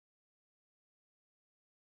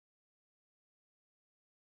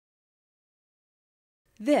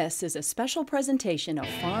This is a special presentation of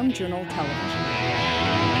Farm Journal Television.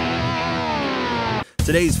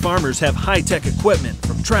 Today's farmers have high-tech equipment,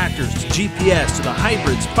 from tractors to GPS to the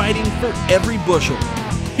hybrids, fighting for every bushel.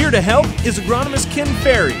 Here to help is agronomist Ken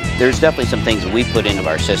Ferry. There's definitely some things that we put into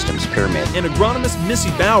our systems pyramid. And agronomist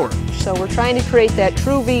Missy Bauer. So we're trying to create that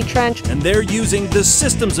true V trench. And they're using the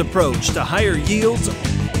systems approach to higher yields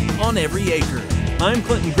on every acre. I'm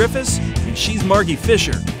Clinton Griffiths, and she's Margie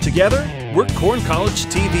Fisher. Together, we're Corn College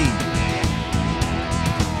TV.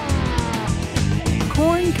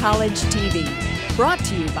 Corn College TV, brought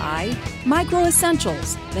to you by Micro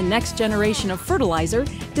Essentials, the next generation of fertilizer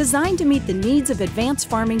designed to meet the needs of advanced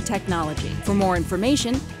farming technology. For more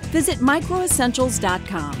information, visit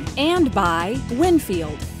microessentials.com. And by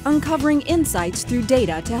Winfield, uncovering insights through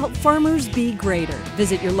data to help farmers be greater.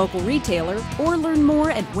 Visit your local retailer or learn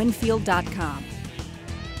more at winfield.com.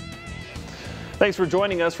 Thanks for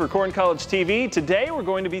joining us for Corn College TV. Today we're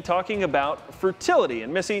going to be talking about fertility.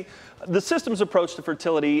 And Missy, the systems approach to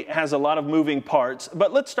fertility has a lot of moving parts,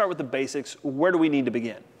 but let's start with the basics. Where do we need to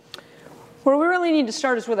begin? Where we really need to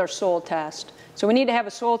start is with our soil test. So we need to have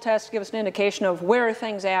a soil test to give us an indication of where are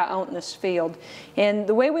things at out in this field. And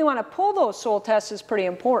the way we want to pull those soil tests is pretty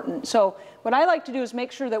important. So what I like to do is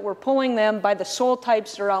make sure that we're pulling them by the soil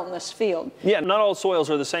types that are out in this field. Yeah, not all soils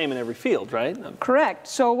are the same in every field, right? Correct.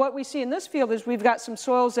 So what we see in this field is we've got some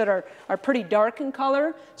soils that are pretty dark in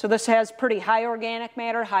color. So this has pretty high organic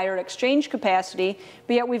matter, higher exchange capacity,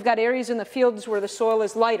 but yet we've got areas in the fields where the soil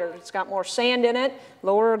is lighter. It's got more sand in it,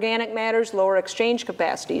 lower organic matters, lower exchange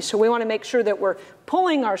capacity. So we want to make sure that we're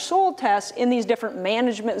pulling our soil tests in these different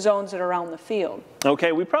management zones that are around the field.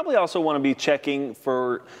 Okay, we probably also want to be checking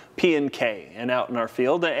for P and K and out in our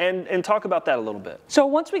field and talk about that a little bit. So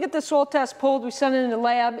once we get the soil test pulled, we send it in the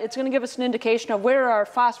lab. It's going to give us an indication of where our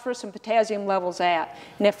phosphorus and potassium levels at.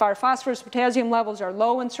 And if our phosphorus and potassium levels are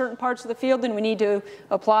low in certain parts of the field, then we need to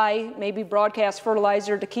apply maybe broadcast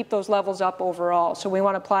fertilizer to keep those levels up overall. So we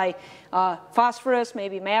want to apply phosphorus,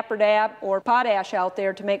 maybe MAP or DAP, or potash out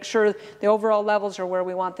there to make sure the overall levels are where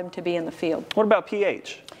we want them to be in the field. What about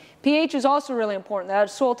pH? pH is also really important. That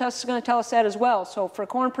soil test is going to tell us that as well. So for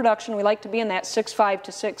corn production, we like to be in that 6.5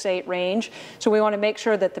 to 6.8 range. So we want to make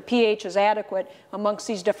sure that the pH is adequate amongst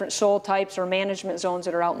these different soil types or management zones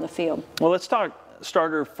that are out in the field. Well, let's talk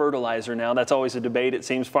starter fertilizer now. That's always a debate. It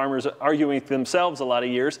seems farmers arguing with themselves a lot of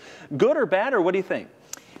years. Good or bad, or what do you think?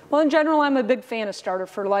 Well, in general, I'm a big fan of starter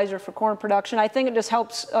fertilizer for corn production. I think it just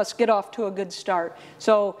helps us get off to a good start.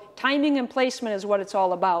 So timing and placement is what it's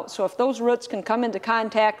all about. So if those roots can come into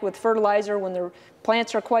contact with fertilizer when their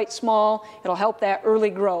plants are quite small, it'll help that early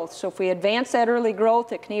growth. So if we advance that early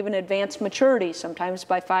growth, it can even advance maturity, sometimes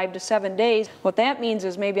by 5 to 7 days. What that means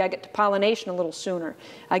is maybe I get to pollination a little sooner.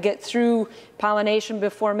 I get through pollination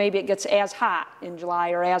before maybe it gets as hot in July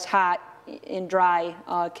or as hot in dry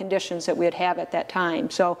conditions that we'd have at that time.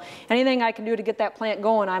 So anything I can do to get that plant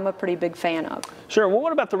going, I'm a pretty big fan of. Sure. Well,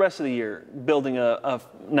 what about the rest of the year, building a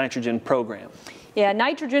nitrogen program? Yeah,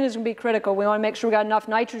 nitrogen is going to be critical. We want to make sure we got enough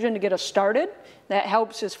nitrogen to get us started. That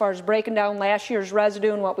helps as far as breaking down last year's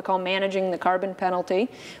residue and what we call managing the carbon penalty.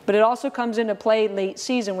 But it also comes into play late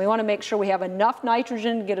season. We want to make sure we have enough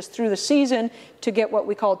nitrogen to get us through the season to get what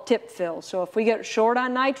we call tip fill. So if we get short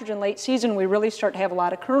on nitrogen late season, we really start to have a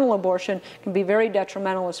lot of kernel abortion. It can be very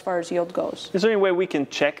detrimental as far as yield goes. Is there any way we can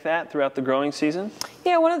check that throughout the growing season?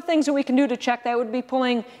 Yeah, one of the things that we can do to check that would be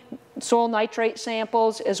pulling soil nitrate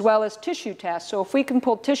samples as well as tissue tests. So if we can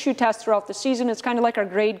pull tissue tests throughout the season, it's kind of like our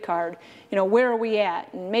grade card. You know, where are we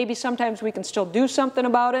at? And maybe sometimes we can still do something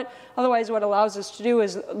about it. Otherwise, what it allows us to do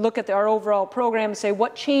is look at our overall program and say,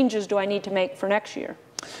 what changes do I need to make for next year?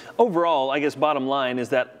 Overall, I guess bottom line is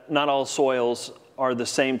that not all soils are the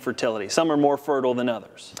same fertility. Some are more fertile than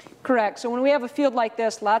others. Correct. So when we have a field like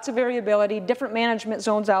this, lots of variability, different management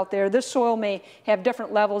zones out there. This soil may have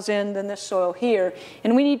different levels in than this soil here,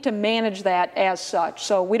 and we need to manage that as such.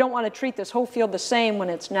 So we don't want to treat this whole field the same when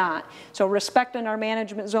it's not. So respecting our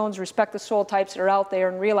management zones, respect the soil types that are out there,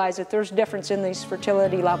 and realize that there's difference in these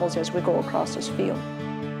fertility levels as we go across this field.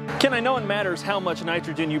 Ken, I know it matters how much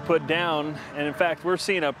nitrogen you put down, and in fact, we're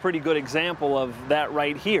seeing a pretty good example of that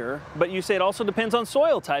right here, but you say it also depends on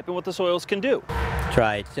soil type and what the soils can do. That's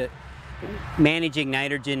right. So managing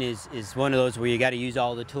nitrogen is one of those where you got to use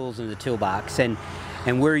all the tools in the toolbox, and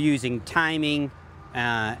we're using timing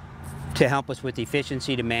to help us with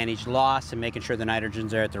efficiency to manage loss and making sure the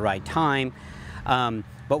nitrogen's there at the right time.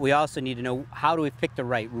 But we also need to know, how do we pick the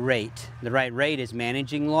right rate? The right rate is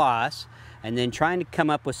managing loss and then trying to come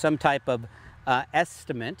up with some type of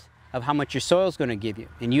estimate of how much your soil is going to give you,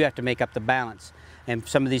 and you have to make up the balance. And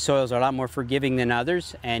some of these soils are a lot more forgiving than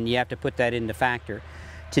others, and you have to put that into factor.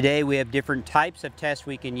 Today we have different types of tests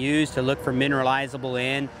we can use to look for mineralizable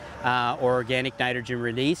N or organic nitrogen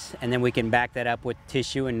release, and then we can back that up with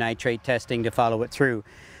tissue and nitrate testing to follow it through.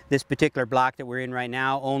 This particular block that we're in right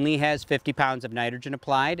now only has 50 pounds of nitrogen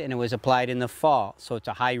applied, and it was applied in the fall, so it's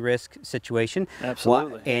a high-risk situation.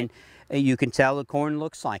 Absolutely. And you can tell the corn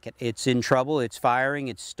looks like it. It's in trouble, it's firing,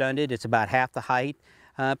 it's stunted, it's about half the height.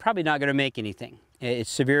 Probably not going to make anything. It's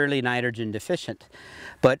severely nitrogen deficient.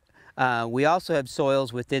 But we also have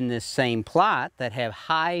soils within this same plot that have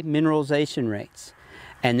high mineralization rates,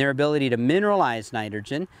 and their ability to mineralize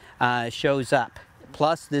nitrogen shows up.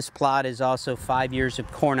 Plus, this plot is also 5 years of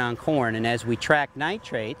corn on corn, and as we track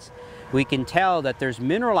nitrates, we can tell that there's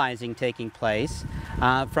mineralizing taking place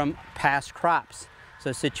from past crops. So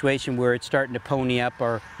a situation where it's starting to pony up,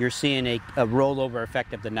 or you're seeing a rollover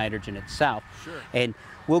effect of the nitrogen itself. Sure. And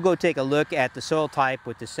we'll go take a look at the soil type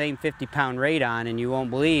with the same 50-pound radon, and you won't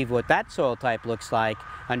believe what that soil type looks like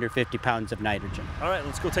under 50 pounds of nitrogen. All right,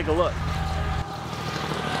 let's go take a look.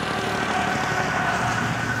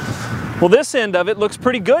 Well, this end of it looks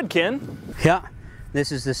pretty good, Ken. Yeah,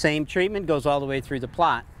 this is the same treatment, goes all the way through the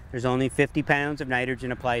plot. There's only 50 pounds of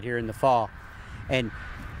nitrogen applied here in the fall. And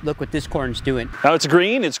look what this corn's doing. Now it's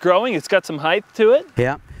green, it's growing, it's got some height to it.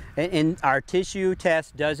 Yeah, and our tissue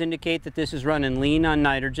test does indicate that this is running lean on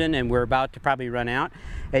nitrogen, and we're about to probably run out.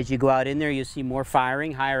 As you go out in there, you'll see more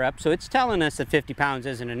firing higher up. So it's telling us that 50 pounds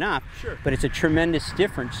isn't enough, Sure. But it's a tremendous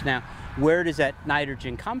difference. Now, where does that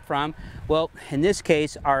nitrogen come from? Well, in this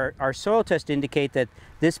case, our soil tests indicate that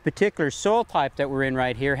this particular soil type that we're in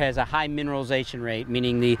right here has a high mineralization rate,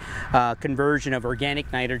 meaning the conversion of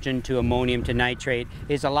organic nitrogen to ammonium to nitrate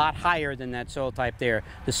is a lot higher than that soil type there.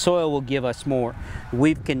 The soil will give us more.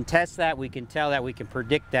 We can test that, we can tell that, we can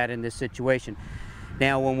predict that in this situation.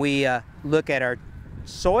 Now, when we look at our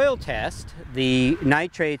soil test, the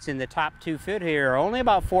nitrates in the top 2 feet here are only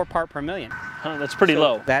about 4 parts per million. Huh, that's pretty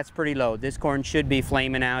low. That's pretty low. This corn should be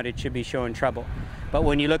flaming out, it should be showing trouble. But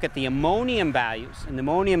when you look at the ammonium values, and the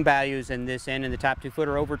ammonium values in this end in the top 2 foot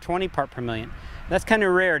are over 20 parts per million. That's kind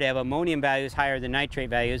of rare to have ammonium values higher than nitrate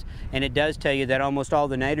values, and it does tell you that almost all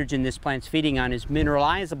the nitrogen this plant's feeding on is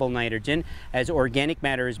mineralizable nitrogen, as organic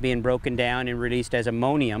matter is being broken down and released as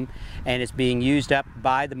ammonium, and it's being used up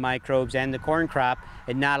by the microbes and the corn crop,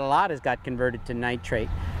 and not a lot has got converted to nitrate,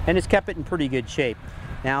 and it's kept it in pretty good shape.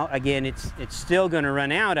 Now, again, it's still going to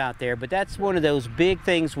run out there, but that's one of those big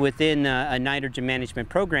things within a nitrogen management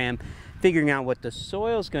program, figuring out what the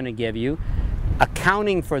soil's going to give you,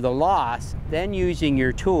 accounting for the loss, then using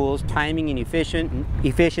your tools, timing and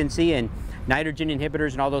efficiency and nitrogen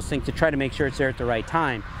inhibitors and all those things to try to make sure it's there at the right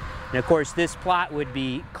time. And of course, this plot would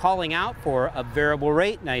be calling out for a variable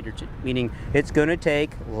rate nitrogen, meaning it's going to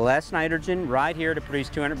take less nitrogen right here to produce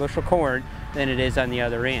 200 bushel corn than it is on the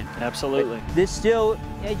other end. Absolutely. But this still,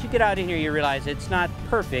 as you get out in here, you realize it's not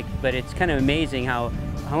perfect, but it's kind of amazing how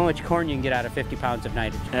much corn you can get out of 50 pounds of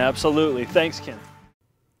nitrogen. Absolutely. Thanks, Ken.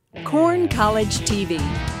 Corn College TV,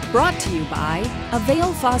 brought to you by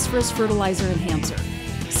Avail Phosphorus Fertilizer Enhancer.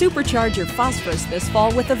 Supercharge your phosphorus this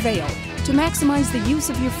fall with Avail to maximize the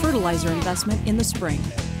use of your fertilizer investment in the spring.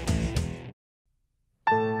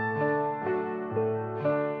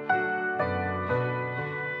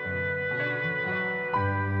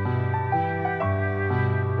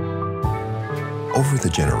 Over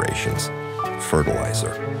the generations,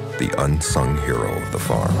 fertilizer, the unsung hero of the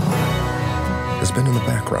farm, has been in the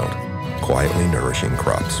background, quietly nourishing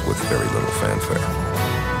crops with very little fanfare.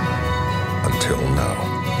 Until now.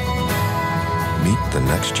 Meet the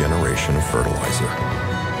next generation of fertilizer.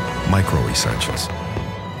 Micro Essentials.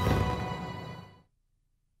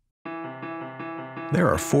 There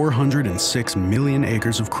are 406 million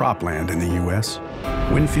acres of cropland in the U.S.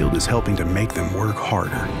 Winfield is helping to make them work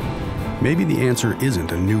harder. Maybe the answer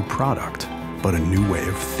isn't a new product, but a new way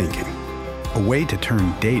of thinking. A way to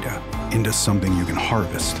turn data into something you can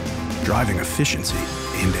harvest, driving efficiency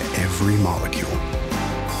into every molecule.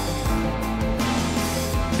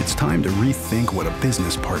 It's time to rethink what a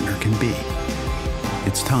business partner can be.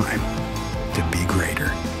 It's time to be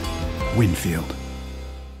greater. Winfield.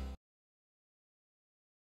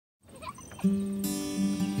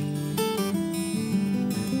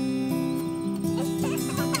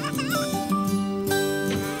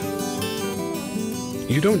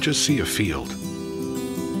 You don't just see a field.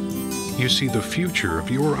 You see the future of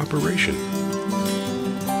your operation.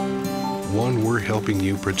 One we're helping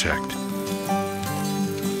you protect.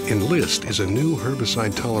 Enlist is a new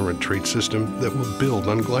herbicide-tolerant trait system that will build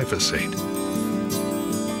on glyphosate,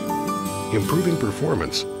 improving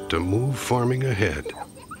performance to move farming ahead.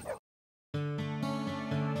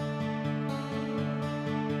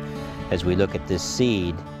 as we look at this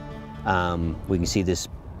seed, we can see this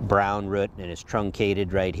brown root, and it's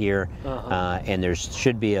truncated right here, and there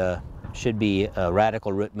should be a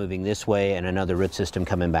radical root moving this way and another root system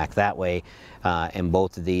coming back that way, and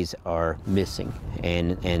both of these are missing,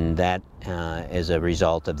 and that is a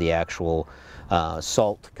result of the actual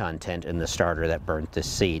salt content in the starter that burnt this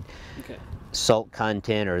seed. Okay. Salt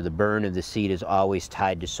content, or the burn of the seed, is always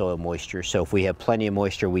tied to soil moisture. So if we have plenty of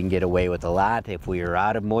moisture, we can get away with a lot. If we are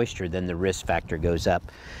out of moisture, then the risk factor goes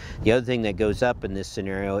up. The other thing that goes up in this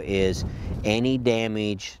scenario is any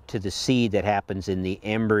damage to the seed that happens in the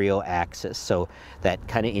embryo axis. So that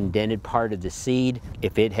kind of indented part of the seed,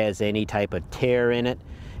 if it has any type of tear in it,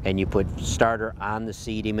 and you put starter on the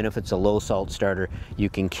seed, even if it's a low salt starter, you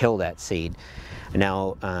can kill that seed.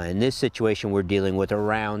 Now, in this situation, we're dealing with a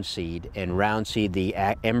round seed, and round seed, the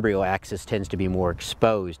embryo axis tends to be more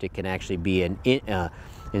exposed. It can actually be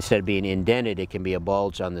instead of being indented, it can be a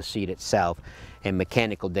bulge on the seed itself, and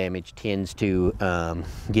mechanical damage tends to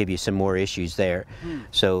give you some more issues there.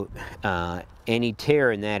 So any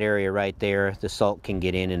tear in that area right there, the salt can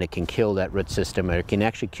get in and it can kill that root system, or it can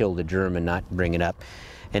actually kill the germ and not bring it up.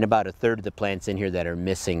 And about a third of the plants in here that are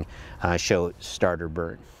missing show starter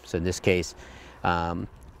burn. So in this case,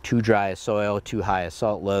 too dry a soil, too high a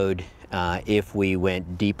salt load. If we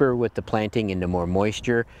went deeper with the planting into more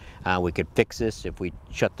moisture, we could fix this. If we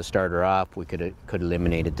shut the starter off, we could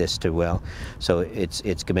eliminated this too well. So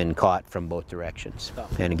it's been caught from both directions.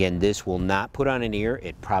 And again, this will not put on an ear.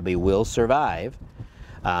 It probably will survive,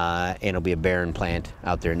 and it'll be a barren plant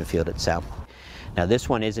out there in the field itself. Now this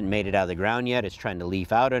one isn't made it out of the ground yet. It's trying to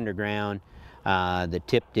leaf out underground. The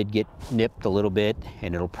tip did get nipped a little bit,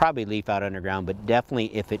 and it'll probably leaf out underground, but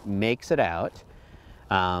definitely if it makes it out,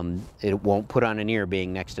 it won't put on an ear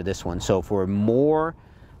being next to this one. So if we're more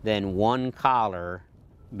than one collar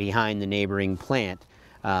behind the neighboring plant,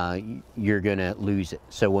 you're gonna lose it.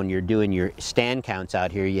 So when you're doing your stand counts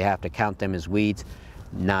out here, you have to count them as weeds,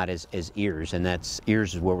 not as ears, and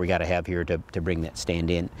ears is what we gotta have here to bring that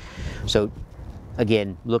stand in. So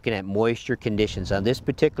again, looking at moisture conditions on this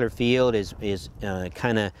particular field is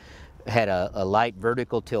kind of had a light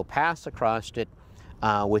vertical till pass across it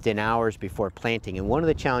within hours before planting. And one of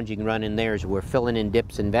the challenges you can run in there is we're filling in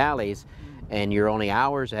dips and valleys, and you're only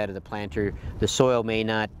hours ahead of the planter. The soil may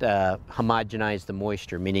not homogenize the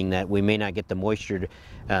moisture, meaning that we may not get the moisture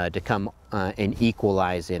to come and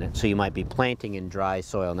equalize in it. So you might be planting in dry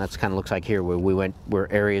soil, and that's kind of looks like here where we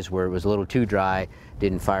were areas where it was a little too dry,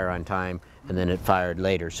 didn't fire on time, and then it fired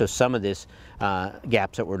later. So some of this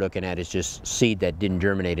gaps that we're looking at is just seed that didn't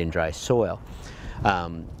germinate in dry soil.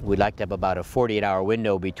 We'd like to have about a 48-hour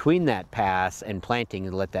window between that pass and planting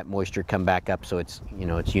and let that moisture come back up so it's,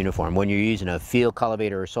 it's uniform. When you're using a field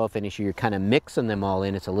cultivator or soil finisher, you're kind of mixing them all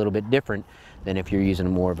in. It's a little bit different than if you're using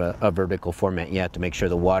more of a vertical format. You have to make sure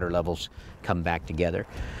the water levels come back together.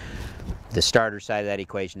 The starter side of that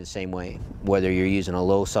equation the same way. Whether you're using a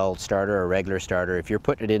low salt starter or a regular starter, if you're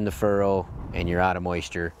putting it in the furrow and you're out of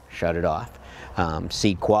moisture, shut it off.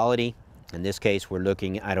 Seed quality. In this case, we're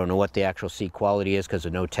looking, I don't know what the actual seed quality is because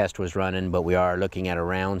no test was running, but we are looking at a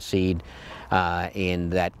round seed, and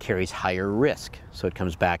that carries higher risk. So it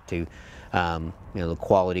comes back to the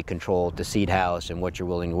quality control at the seed house and what you're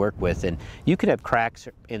willing to work with. And you could have cracks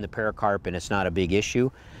in the pericarp and it's not a big issue,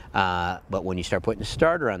 but when you start putting a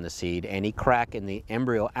starter on the seed, any crack in the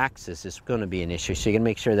embryo axis is going to be an issue. So you can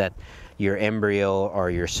make sure that your embryo or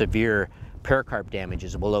your severe pericarp damage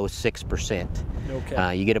is below 6%.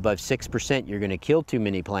 Okay. You get above 6%, you're going to kill too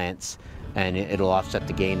many plants, and it'll offset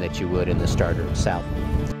the gain that you would in the starter itself.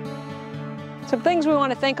 Some things we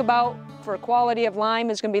want to think about for quality of lime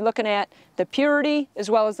is going to be looking at the purity as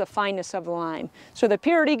well as the fineness of the lime. So the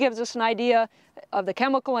purity gives us an idea of the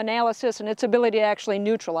chemical analysis and its ability to actually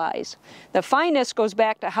neutralize. The fineness goes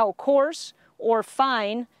back to how coarse or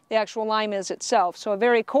fine the actual lime is itself. So a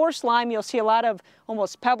very coarse lime, you'll see a lot of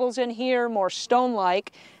almost pebbles in here, more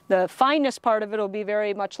stone-like. The fineness part of it will be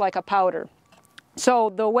very much like a powder.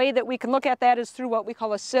 So the way that we can look at that is through what we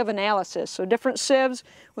call a sieve analysis. So different sieves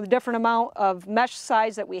with a different amount of mesh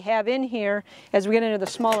size that we have in here as we get into the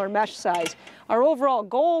smaller mesh size. Our overall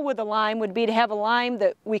goal with the lime would be to have a lime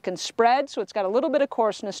that we can spread, so it's got a little bit of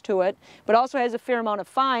coarseness to it, but also has a fair amount of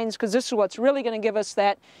fines, because this is what's really going to give us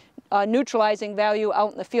that neutralizing value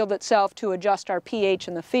out in the field itself to adjust our pH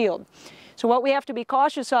in the field. So what we have to be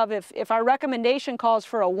cautious of, if our recommendation calls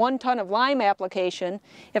for a 1 ton of lime application,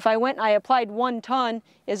 if I went and I applied 1 ton,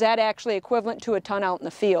 is that actually equivalent to a ton out in the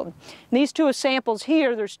field? And these two samples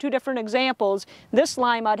here, there's two different examples. This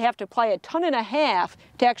lime I'd have to apply 1.5 tons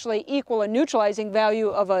to actually equal a neutralizing value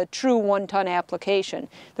of a true 1 ton application.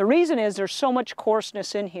 The reason is there's so much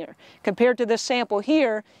coarseness in here. Compared to this sample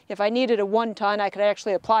here, if I needed a 1 ton, I could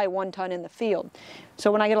actually apply 1 ton in the field.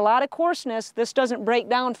 So when I get a lot of coarseness, this doesn't break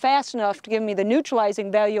down fast enough to give me the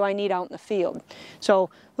neutralizing value I need out in the field. So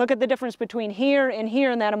look at the difference between here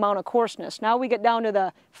and that amount of coarseness. Now we get down to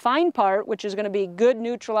the fine part, which is going to be good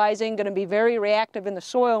neutralizing, going to be very reactive in the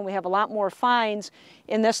soil, and we have a lot more fines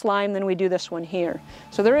in this lime than we do this one here.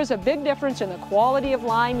 So there is a big difference in the quality of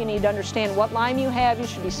lime. You need to understand what lime you have. You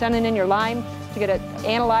should be sending in your lime to get it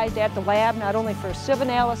analyzed at the lab, not only for sieve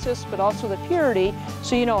analysis, but also the purity,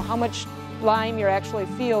 so you know how much lime your actual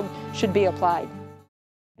field should be applied.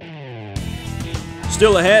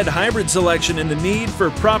 Still ahead, hybrid selection and the need for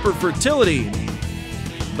proper fertility.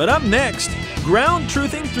 But up next, ground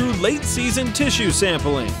truthing through late season tissue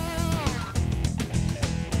sampling.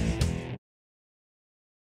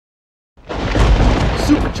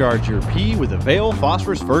 Supercharge your P with Avail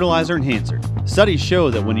Phosphorus Fertilizer Enhancer. Studies show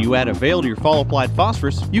that when you add Avail to your fall-applied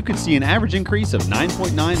phosphorus, you can see an average increase of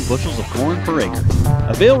 9.9 bushels of corn per acre.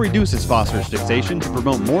 Avail reduces phosphorus fixation to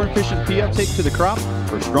promote more efficient P uptake to the crop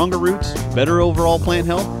for stronger roots, better overall plant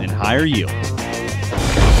health, and higher yields.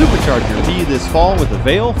 Supercharge your P this fall with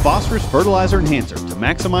Avail Phosphorus Fertilizer Enhancer to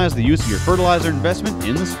maximize the use of your fertilizer investment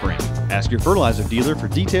in the spring. Ask your fertilizer dealer for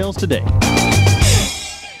details today.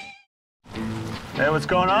 Hey, what's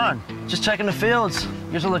going on? Just checking the fields.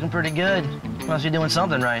 Yours are looking pretty good. Must be doing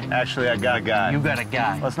something right. Actually, I got a guy. You got a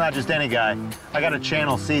guy? Well, it's not just any guy. I got a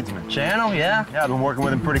Channel seedsman. Channel, yeah? Yeah, I've been working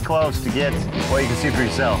with him pretty close to get, well, you can see for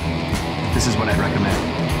yourself. This is what I'd recommend.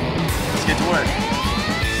 Let's get to work.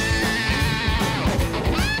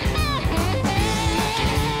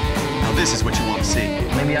 Now, this is what you want to see.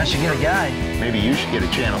 Maybe I should get a guy. Maybe you should get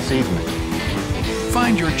a Channel seedsman.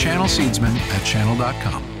 Find your Channel seedsman at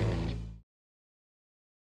channel.com.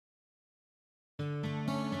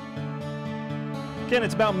 Again,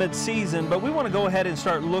 it's about mid-season, but we want to go ahead and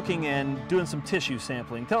start looking and doing some tissue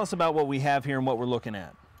sampling. Tell us about what we have here and what we're looking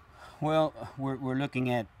at. Well, we're looking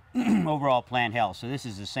at overall plant health. So this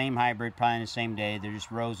is the same hybrid, probably on the same day. They're just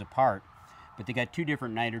rows apart, but they got two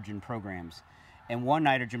different nitrogen programs. And one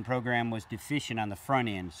nitrogen program was deficient on the front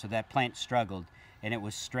end, so that plant struggled and it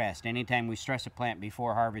was stressed. Anytime we stress a plant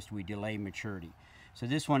before harvest, we delay maturity. So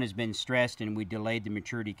this one has been stressed and we delayed the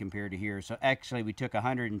maturity compared to here. So actually we took a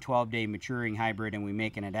 112-day maturing hybrid and we're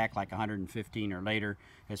making it act like 115 or later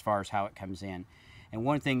as far as how it comes in. And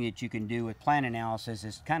one thing that you can do with plant analysis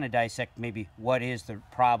is kind of dissect maybe what is the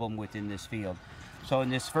problem within this field. So in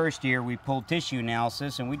this first year we pulled tissue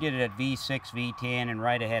analysis and we did it at V6, V10 and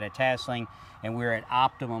right ahead of tasseling, and we're at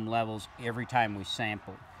optimum levels every time we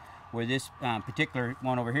sampled. Where this particular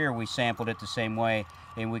one over here, we sampled it the same way,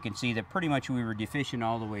 and we can see that pretty much we were deficient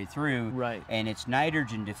all the way through. Right. And it's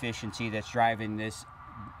nitrogen deficiency that's driving this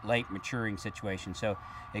late maturing situation. So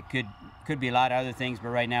it could be a lot of other things,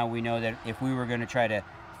 but right now we know that if we were going to try to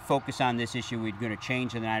focus on this issue, we're going to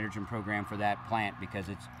change the nitrogen program for that plant, because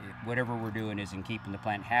whatever we're doing isn't keeping the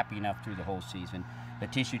plant happy enough through the whole season. A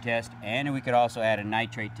tissue test, and we could also add a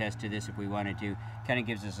nitrate test to this if we wanted to. Kind of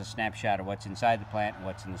gives us a snapshot of what's inside the plant and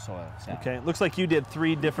what's in the soil itself. Okay, it looks like you did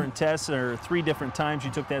 3 different tests, or 3 different times you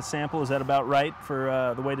took that sample. Is that about right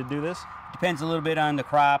for the way to do this? Depends a little bit on the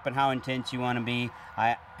crop and how intense you want to be.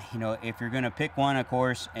 If you're going to pick one, of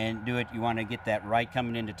course, and do it, you want to get that right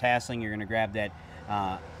coming into tasseling. You're going to grab that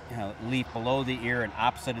leaf below the ear and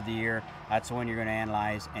opposite of the ear. That's the one you're going to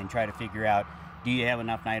analyze and try to figure out, do you have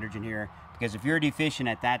enough nitrogen here? Because if you're deficient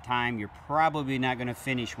at that time, you're probably not going to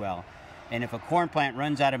finish well. And if a corn plant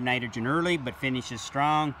runs out of nitrogen early but finishes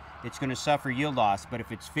strong, it's going to suffer yield loss. But if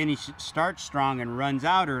starts strong and runs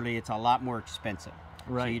out early, it's a lot more expensive.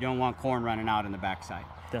 Right. So you don't want corn running out on the backside.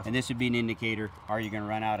 Definitely. And this would be an indicator, are you going to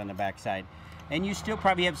run out on the backside? And you still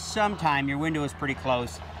probably have some time, your window is pretty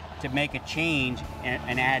close, to make a change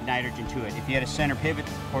and add nitrogen to it. If you had a center pivot,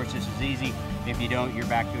 of course this is easy. If you don't, you're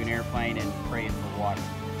back to an airplane and praying for water.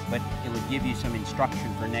 But it would give you some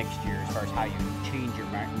instruction for next year as far as how you change your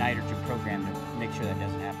nitrogen program to make sure that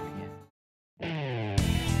doesn't happen again.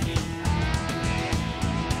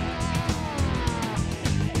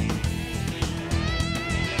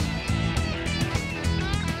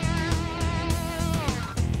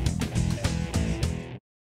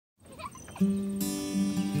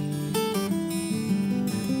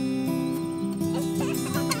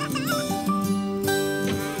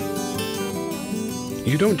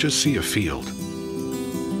 You don't just see a field.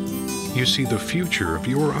 You see the future of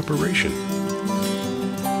your operation.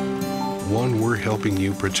 One we're helping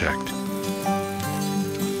you protect.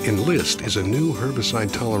 Enlist is a new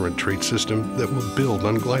herbicide-tolerant trait system that will build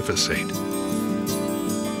on glyphosate,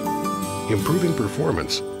 improving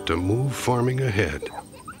performance to move farming ahead.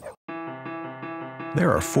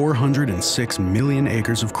 There are 406 million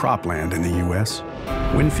acres of cropland in the U.S.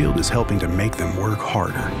 Winfield is helping to make them work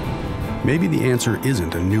harder. Maybe the answer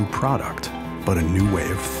isn't a new product, but a new way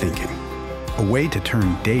of thinking. A way to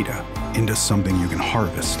turn data into something you can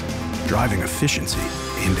harvest, driving efficiency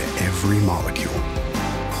into every molecule.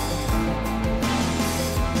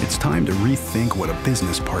 It's time to rethink what a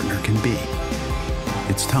business partner can be.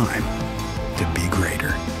 It's time to be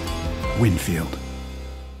greater. Winfield.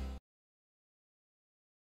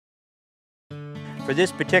 For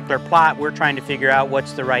this particular plot, we're trying to figure out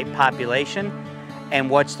what's the right population and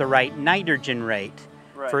what's the right nitrogen rate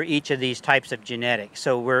for each of these types of genetics.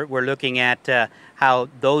 So we're looking at how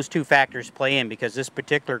those two factors play in, because this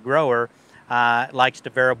particular grower likes the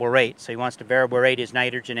variable rate. So he wants to variable rate his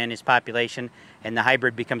nitrogen and his population, and the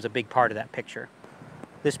hybrid becomes a big part of that picture.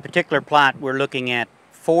 This particular plot, we're looking at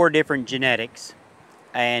 4 different genetics,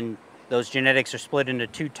 and those genetics are split into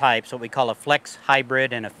 2 types, what we call a flex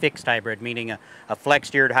hybrid and a fixed hybrid, meaning a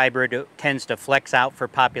flex-eared hybrid tends to flex out for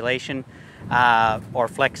population or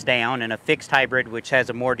flex down, and a fixed hybrid, which has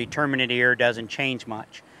a more determinate ear, doesn't change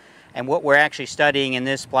much. And what we're actually studying in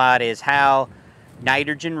this plot is how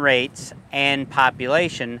nitrogen rates and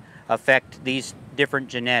population affect these different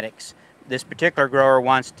genetics. This particular grower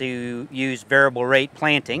wants to use variable rate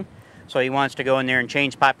planting, so he wants to go in there and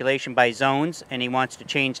change population by zones, and he wants to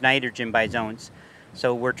change nitrogen by zones.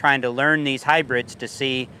 So we're trying to learn these hybrids to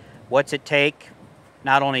see what's it take,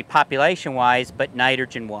 not only population-wise, but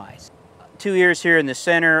nitrogen-wise. 2 ears here in the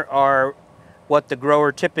center are what the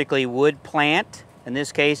grower typically would plant. In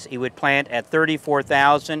this case, he would plant at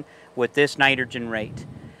 34,000 with this nitrogen rate.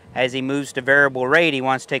 As he moves to variable rate, he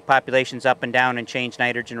wants to take populations up and down and change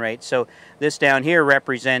nitrogen rates. So this down here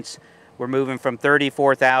represents we're moving from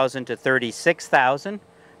 34,000 to 36,000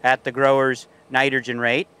 at the grower's nitrogen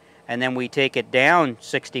rate, and then we take it down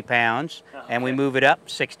 60 pounds and we move it up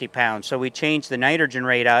 60 pounds. So we change the nitrogen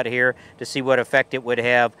rate out here to see what effect it would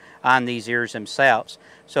have on these ears themselves.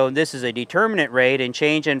 So this is a determinate rate, and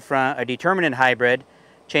changing from a determinate hybrid,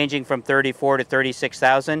 changing from 34 to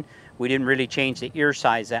 36,000, we didn't really change the ear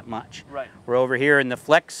size that much. Right. We're over here in the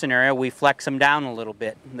flex scenario, we flex them down a little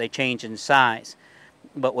bit. They change in size.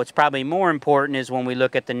 But what's probably more important is when we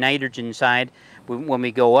look at the nitrogen side, when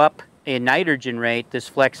we go up in nitrogen rate, this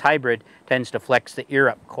flex hybrid tends to flex the ear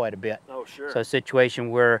up quite a bit. Oh, sure. So a situation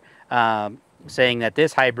where saying that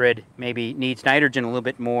this hybrid maybe needs nitrogen a little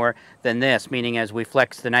bit more than this, meaning as we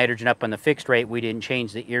flex the nitrogen up on the fixed rate, we didn't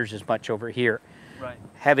change the ears as much over here. Right.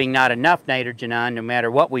 Having not enough nitrogen on, no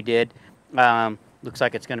matter what we did, looks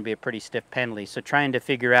like it's going to be a pretty stiff penalty. So trying to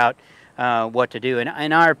figure out what to do. And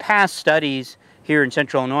in our past studies here in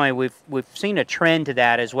Central Illinois, we've seen a trend to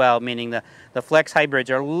that as well, meaning the flex hybrids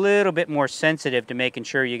are a little bit more sensitive to making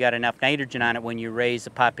sure you got enough nitrogen on it when you raise the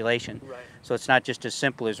population. Right. So it's not just as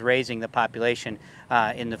simple as raising the population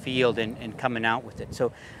in the field and coming out with it.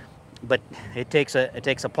 So, but it takes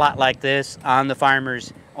a plot like this on the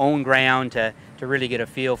farmer's own ground to really get a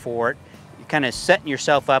feel for it. You're kind of setting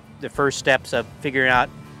yourself up the first steps of figuring out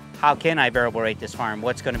how can I variable rate this farm?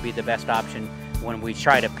 What's going to be the best option when we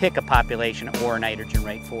try to pick a population or a nitrogen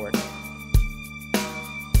rate for it.